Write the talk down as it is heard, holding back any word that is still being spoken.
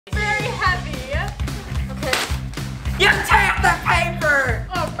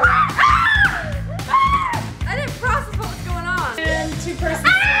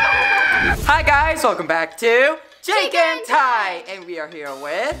guys, welcome back to Jake and Ty, and we are here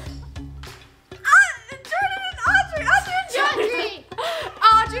with Jordan and Audrey.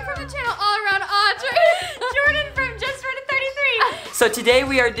 Audrey from the channel All Around Audrey. Jordan from Just Jordan 33. So today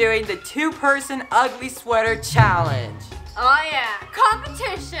we are doing the two-person ugly sweater challenge. Oh yeah,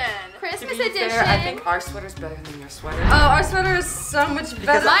 competition. Christmas edition. Fair, I think our sweater's better than your sweater. Oh, our sweater is so much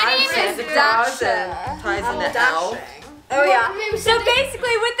better. My name is Dasha. Ties in the L. Oh yeah. So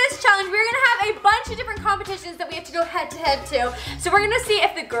basically with this challenge, we're gonna have a bunch of different competitions that we have to go head to head to. So we're gonna see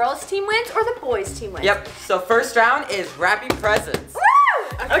if the girls team wins or the boys team wins. Yep, so first round is wrapping presents. Woo!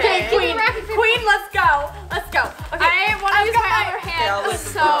 Okay, Queen, let's go. Let's go. Okay, I want to use my other hand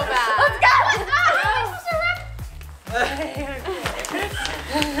so bad. Let's go,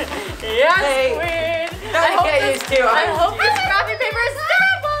 Yes, hey, Queen. I hope this wrapping paper is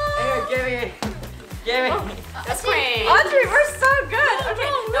terrible. Here, give me. That's Queen. Audrey, we're so good. Okay,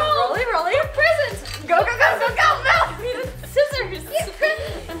 no, rolly. Presents. Go. No, we need scissors.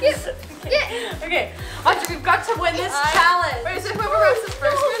 Okay, Audrey, we've got to win this challenge. Wait, is it whoever wraps the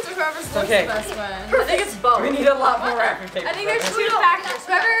first wins or whoever splits the best one? I think it's both. We need a lot more wrapping paper. I think there's two factors.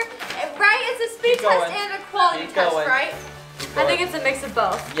 Whoever, right? It's a speed test and a quality test, right? I think it's a mix of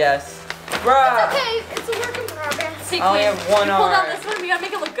both. Yes. Bruh. It's okay. It's a work in progress. See, I only have one arm. Pull down this one. We gotta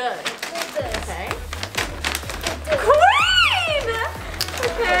make it look good. Okay. Queen!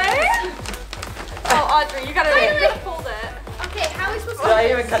 Okay. Oh, Audrey, you gotta fold it. Okay, how are we supposed to Did I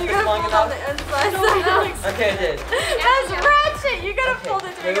even cut this long enough? Okay, I did. That's ratchet. You gotta fold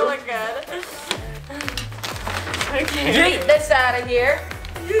it to make it look good. Okay. Yeet this out of here.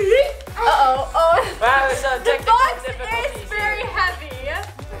 Uh-oh. Wow, it's so The box is very heavy.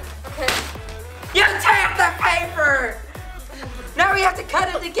 Okay. You tapped the paper! Now we have to cut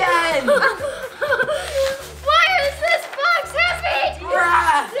it again! Why is this box heavy?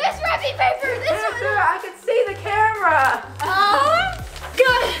 Bruh! This wrapping paper, this one. I can see the camera!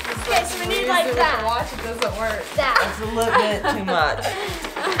 Good. Okay, so we need like that. Watch, it doesn't work. That's a little bit too much.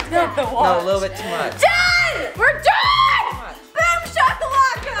 No, No, a little bit too much. Done! We're done! Boom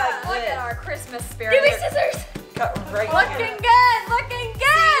shakalaka! Look at our Christmas spirit. Give me scissors. Cut right Looking here. good, looking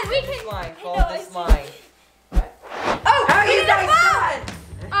good. We can. This line, follow this line. Oh, How are we you need a guys bow. done?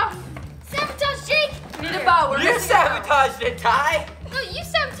 Oh, Sabotage Jake. we need a bow. We're You missing a bow. sabotaged it, Ty! No, you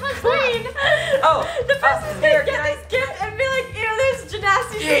sabotaged Queen. Oh, The person's here, gonna get this gift and be like, ew, there's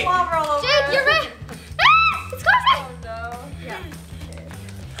gymnastics Jake. slobber all over Jake, it. you're right. Ah, it's close. Oh no. Yeah.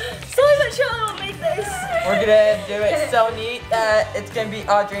 Slowly but surely we'll make this. We're gonna do it so neat that it's gonna be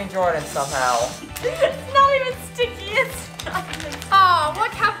Audrey and Jordan somehow. It's not even sticky. It's not even. Oh,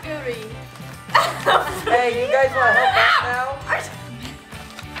 look how gooey. Hey, you guys wanna help us now?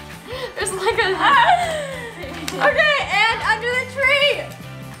 There's like a. Okay, and under the tree.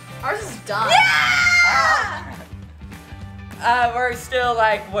 Ours is done. Yeah! We're still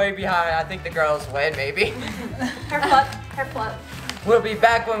like way behind. I think the girls win, maybe. Hair flip. We'll be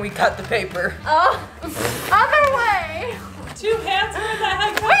back when we cut the paper. Oh, other way. 2 hands for the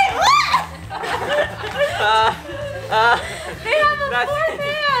heck? Wait, what? They have a That's- fourth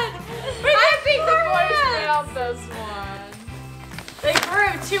hand. Wait, I think the boys failed this one. They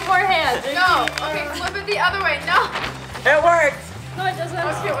grew 2 more hands. No. Okay, flip it the other way. No. It worked! No, it doesn't.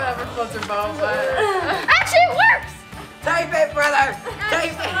 Okay, whatever floats your boat, but. Actually, it works. Tape it, brother!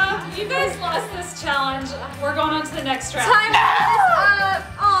 Tape it! You guys lost this challenge. We're going on to the next round. Time is up.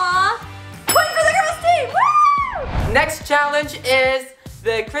 Aw. Point for the girls' team. Woo! Next challenge is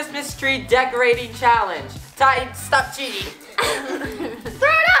the Christmas tree decorating challenge. Ty, stop cheating. Throw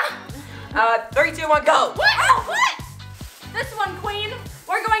it up. 3, 2, 1, go! What? Oh, what? This one, Queen.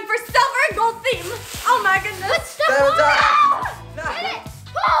 We're going for silver and gold theme. Oh my goodness. Put stuff That was on it. No. Get it.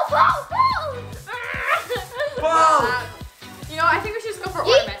 Pull. Whoa! You know, I think we should just go for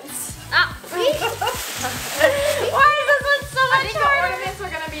Yeet. ornaments. Ah. Why is this one so much I think the ornaments are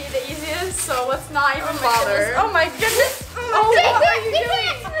gonna be the easiest, so let's not even bother. Oh my goodness. Oh, what are you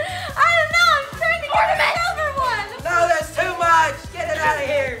doing? I don't know. I'm trying to get the silver one. No, that's too much! Get it out of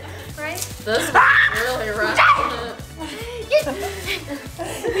here! Right? This is really rough. You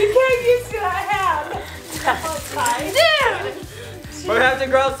can't use that hand. Dude! We're gonna have to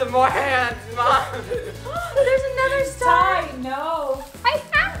grow some more hands, Mom! There's another star. Ty, no. I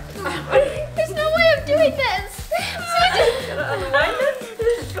have to. There's no way of doing this. Unwind it?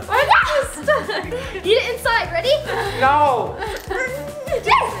 Why not stuck? Eat it inside. Ready? No!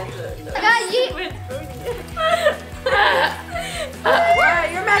 Yes. I got yeet.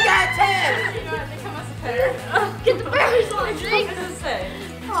 Alright, you're mega at 10! You know what? Become us a pair. Get the berries on, Jake. What does it say?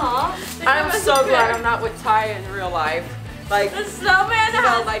 Aww. I'm so glad I'm not with Ty in real life. Like, The snowman you know,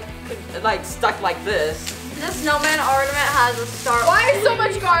 has like, like stuck like this. This snowman ornament has a star. Why so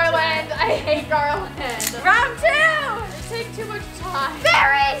much garland? I hate garland. Round 2! It takes too much time.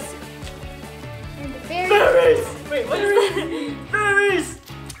 Berries! Berries! Wait, what is that? Berries!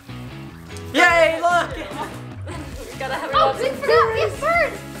 Yay, look! We gotta have Oh, we forgot! We have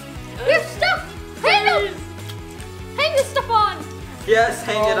birds! We have stuff! Hang them! Hang this stuff on! Yes,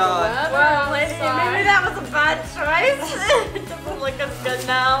 hang it on. Well, lady, maybe that was a bad choice. It doesn't look as good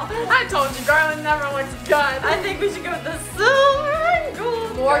now. I told you, garland never looks good. I think we should go with the silver and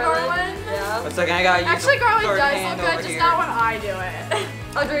gold. More garland? Yeah. One second, I gotta use Actually, garland third does hand look good, over just here. not when I do it.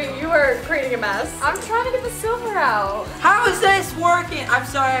 Audrey, you were creating a mess. I'm trying to get the silver out. How is this working? I'm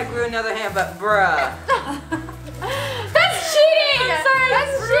sorry I grew another hand, but bruh. That's cheating! I'm sorry,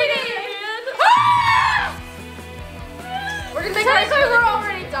 that's cheating! We're gonna make technically we're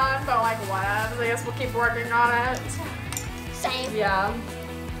already done, but like whatever. I guess we'll keep working on it. Same. Yeah.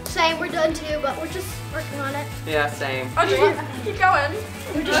 Same, we're done too, but we're just working on it. Yeah, same. Audrey, keep going.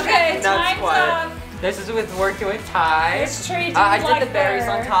 Okay, That's time's quiet. up. This is with working with Ty. Which tree do you I like did the berries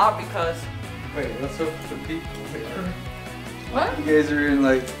better? on top because Wait, let's hope the people here. What? You guys are in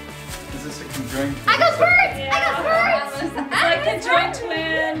like, is this a conjoined? I got birds! Yeah. I got birds! It's like conjoined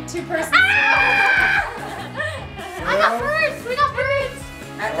twin, 2 person. I got birds! We got birds!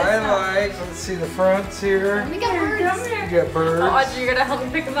 Let's see the fronts here. We got birds! You got birds. Audrey, you're gonna help me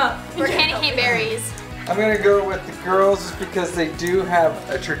pick them up. We're candy cane berries. I'm gonna go with the girls just because they do have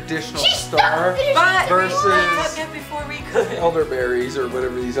a traditional star but versus took it before we could. elderberries or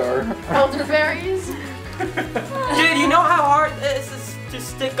whatever these are. Elderberries. Dude, you know how hard this is to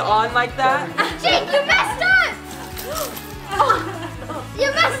stick on like that? Jake, you messed up!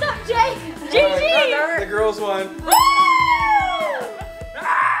 You messed up, Jake! GG! The girls won.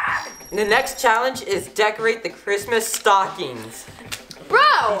 The next challenge is decorate the Christmas stockings.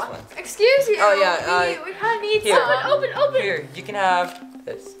 Bro, excuse you. Oh, yeah, we kind of need here. some. Open! Here, you can have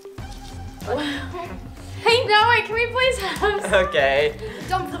this. Hey, no, wait, can we please have some? Okay.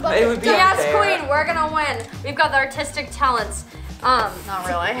 Dump the It bucket. would be Yes, unfair. queen, we're gonna win. We've got the artistic talents. Not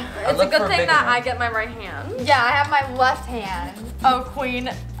really. It's a look for good a thing bigger that one. I get my right hand. Yeah, I have my left hand. Oh, queen,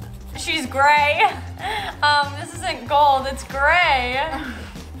 she's gray. This isn't gold, it's gray.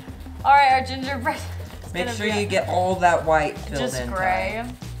 All right, our gingerbread. is Make gonna sure be you get all that white filled just in. gray.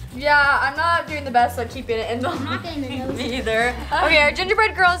 Yeah, I'm not doing the best at keeping it in the. I'm not getting the nose. Me either. Okay, our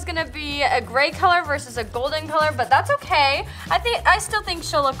gingerbread girl is gonna be a gray color versus a golden color, but that's okay. I still think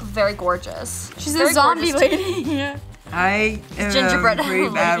she'll look very gorgeous. She's a zombie lady. I am Gingerbread pretty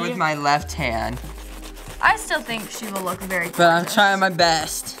bad lady. with my left hand, I still think she will look very gorgeous. but I'm trying my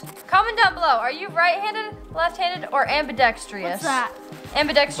best. Comment down below, are you right-handed, left-handed, or ambidextrous? What's that?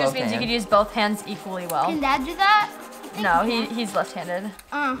 Ambidextrous Both means you hands. could use both hands equally well. Can Dad do that? No, he's left-handed.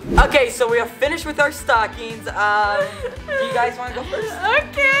 Okay, so we are finished with our stockings. Do you guys want to go first?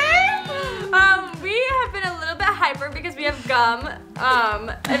 Okay. We have been a little bit hyper because we have gum.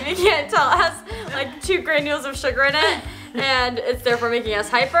 If you can't tell, it has like 2 granules of sugar in it, and it's therefore making us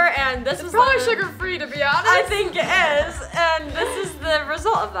hyper. And this is Probably sugar-free, to be honest. I think it is, and this is the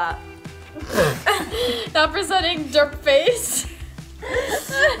result of that. Now presenting Derp Face.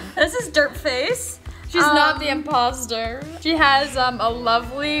 This is Dirt Face. She's not the imposter. She has a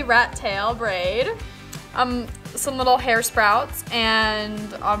lovely rat tail braid, some little hair sprouts,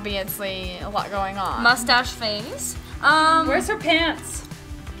 and obviously a lot going on. Mustache face. Where's her pants?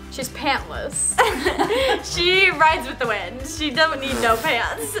 She's pantless. She rides with the wind. She don't need no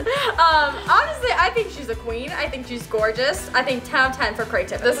pants. Honestly, I think she's a queen. I think she's gorgeous. I think 10 out of 10 for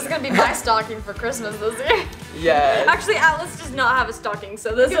creativity. This is gonna be my stocking for Christmas this year. Yes. Actually, Atlas does not have a stocking,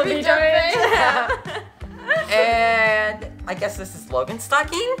 so this will be be Dirt Dirt And I guess this is Logan's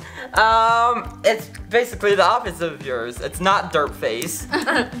stocking. It's basically the opposite of yours. It's not dirt face.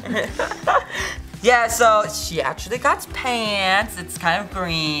 Yeah, so she actually got pants. It's kind of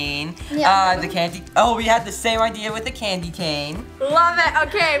green. Yeah. The candy. Oh, we had the same idea with the candy cane. Love it.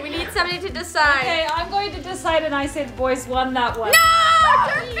 Okay, we need somebody to decide. Okay, I'm going to decide, and I say the boys won that one. No!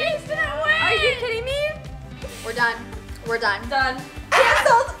 Dirt Face didn't win! Are you kidding me? We're done. We're done. Done.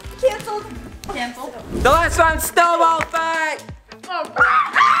 Cancelled. Cancelled. Cancel. The last one, snowball fight. I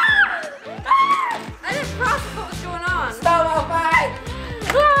didn't process what was going on. Snowball fight.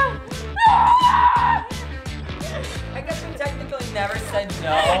 I guess we technically never said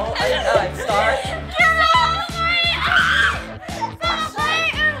no. Start.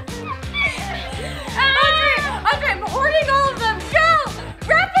 Andre, I'm hoarding all of them. Go!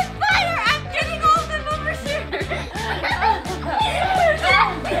 Rapid fire! I'm getting all of them over here.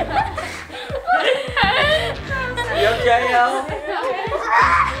 You okay, El?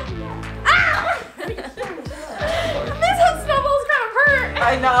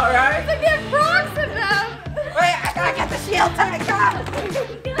 I know, right? It's like they have frogs in them. Wait, I gotta get the shield to the gun.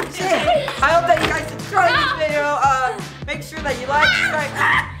 Shit. I hope that you guys enjoyed this video. Make sure that you like,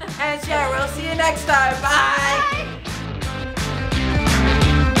 subscribe, and share. We'll see you next time. Bye.